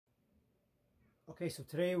Okay, so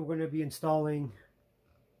today we're going to be installing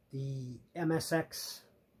the MSX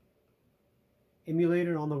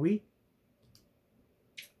emulator on the Wii.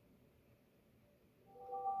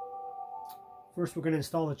 First we're going to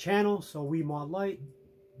install the channel, so Wii Mod Lite,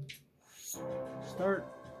 start.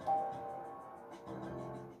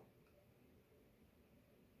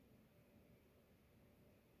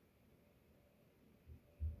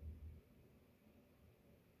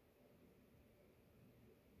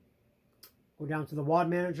 Go down to the WAD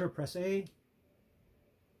manager, press A.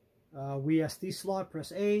 Wii SD slot,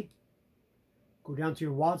 press A. Go down to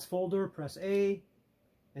your WADs folder, press A.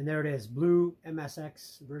 And there it is, Blue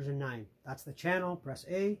MSX version 9. That's the channel, press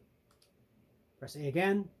A. Press A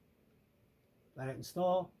again. Let it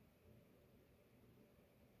install.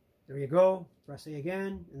 There you go. Press A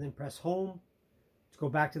again, and then press home to go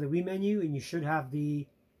back to the Wii menu, and you should have the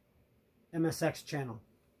MSX channel.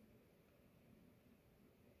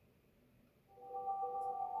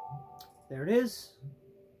 There it is.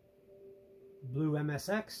 Blue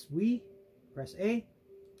MSX Wii. Press A.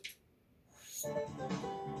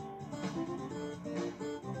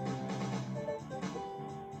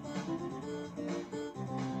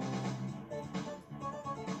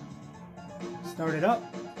 Start it up.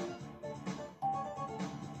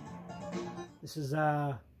 This is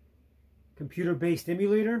a computer-based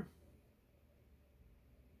emulator.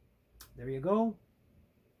 There you go.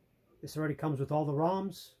 This already comes with all the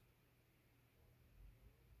ROMs.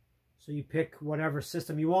 So you pick whatever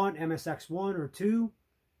system you want, MSX 1 or 2.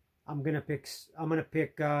 I'm gonna pick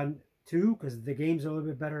 2 because the games are a little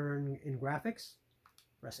bit better in graphics.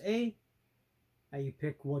 Press A. Now you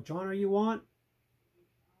pick what genre you want.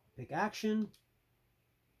 Pick action.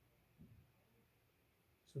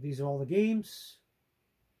 So these are all the games.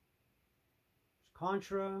 There's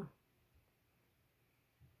Contra,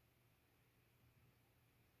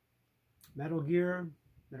 Metal Gear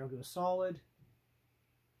Solid.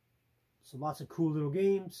 So lots of cool little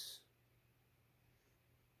games.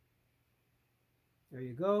 There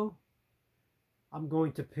you go. I'm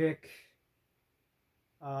going to pick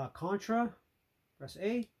Contra. Press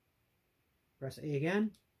A. Press A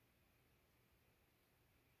again.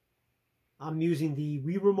 I'm using the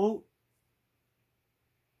Wii remote.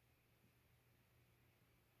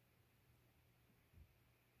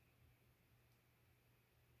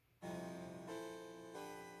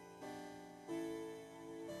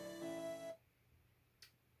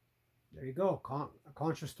 There you go,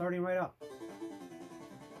 Contra starting right up.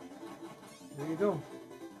 There you go.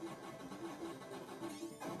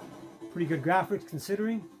 Pretty good graphics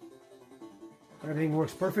considering. Everything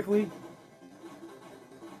works perfectly.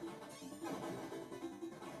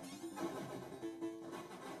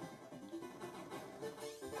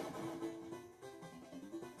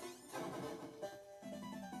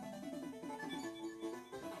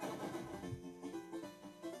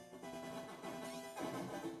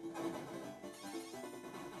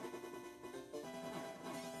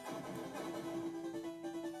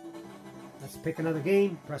 Let's pick another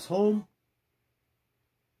game. Press home.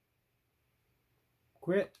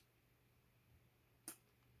 Quit.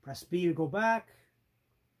 Press B to go back.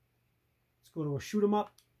 Let's go to a shoot 'em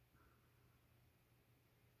up.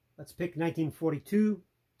 Let's pick 1942.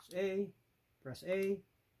 Press A. Press A.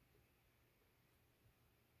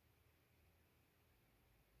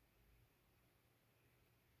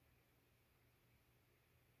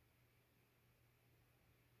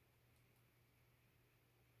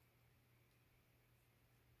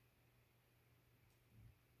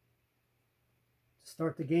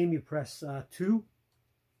 Start the game, you press 2.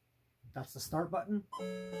 That's the start button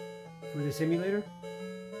for this emulator.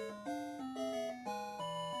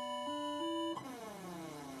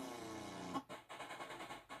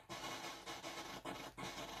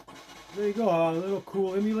 There you go, a little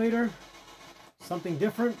cool emulator. Something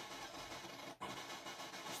different.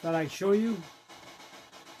 Just thought I'd show you.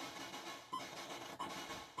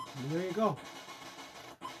 And there you go.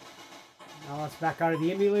 Now let's back out of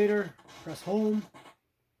the emulator. Press home.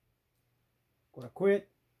 Go to quit.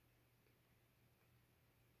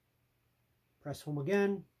 Press home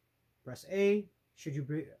again. Press A. Should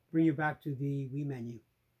you bring you back to the Wii menu.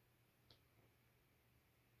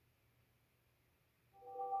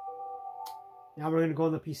 Now we're going to go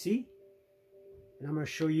on the PC. And I'm going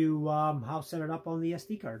to show you how to set it up on the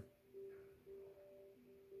SD card.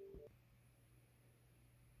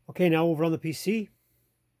 Okay, now over on the PC,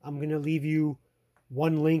 I'm going to leave you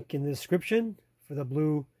one link in the description for the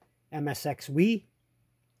Blue MSX Wii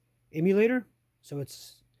emulator. So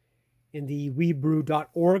it's in the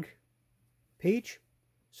weebrew.org page.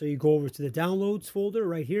 So you go over to the downloads folder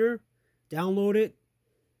right here, download it,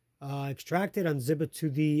 extract it, unzip it to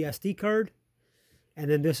the SD card, and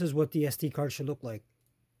then this is what the SD card should look like.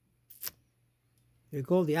 There you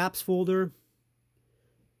go, the apps folder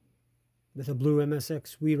with a blue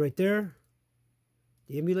MSX Wii right there,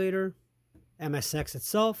 the emulator, MSX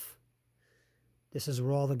itself. This is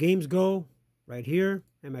where all the games go, right here,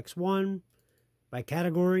 MX1, by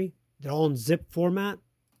category. They're all in zip format.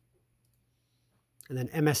 And then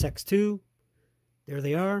MSX2, there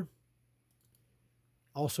they are,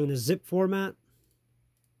 also in a zip format.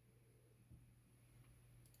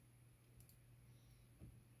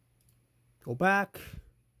 Go back,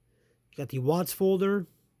 you got the WADS folder,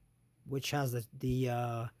 which has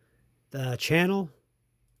the channel.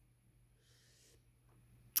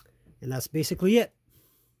 And that's basically it.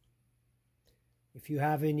 If you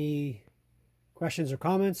have any questions or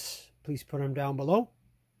comments, please put them down below.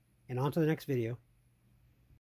 And on to the next video.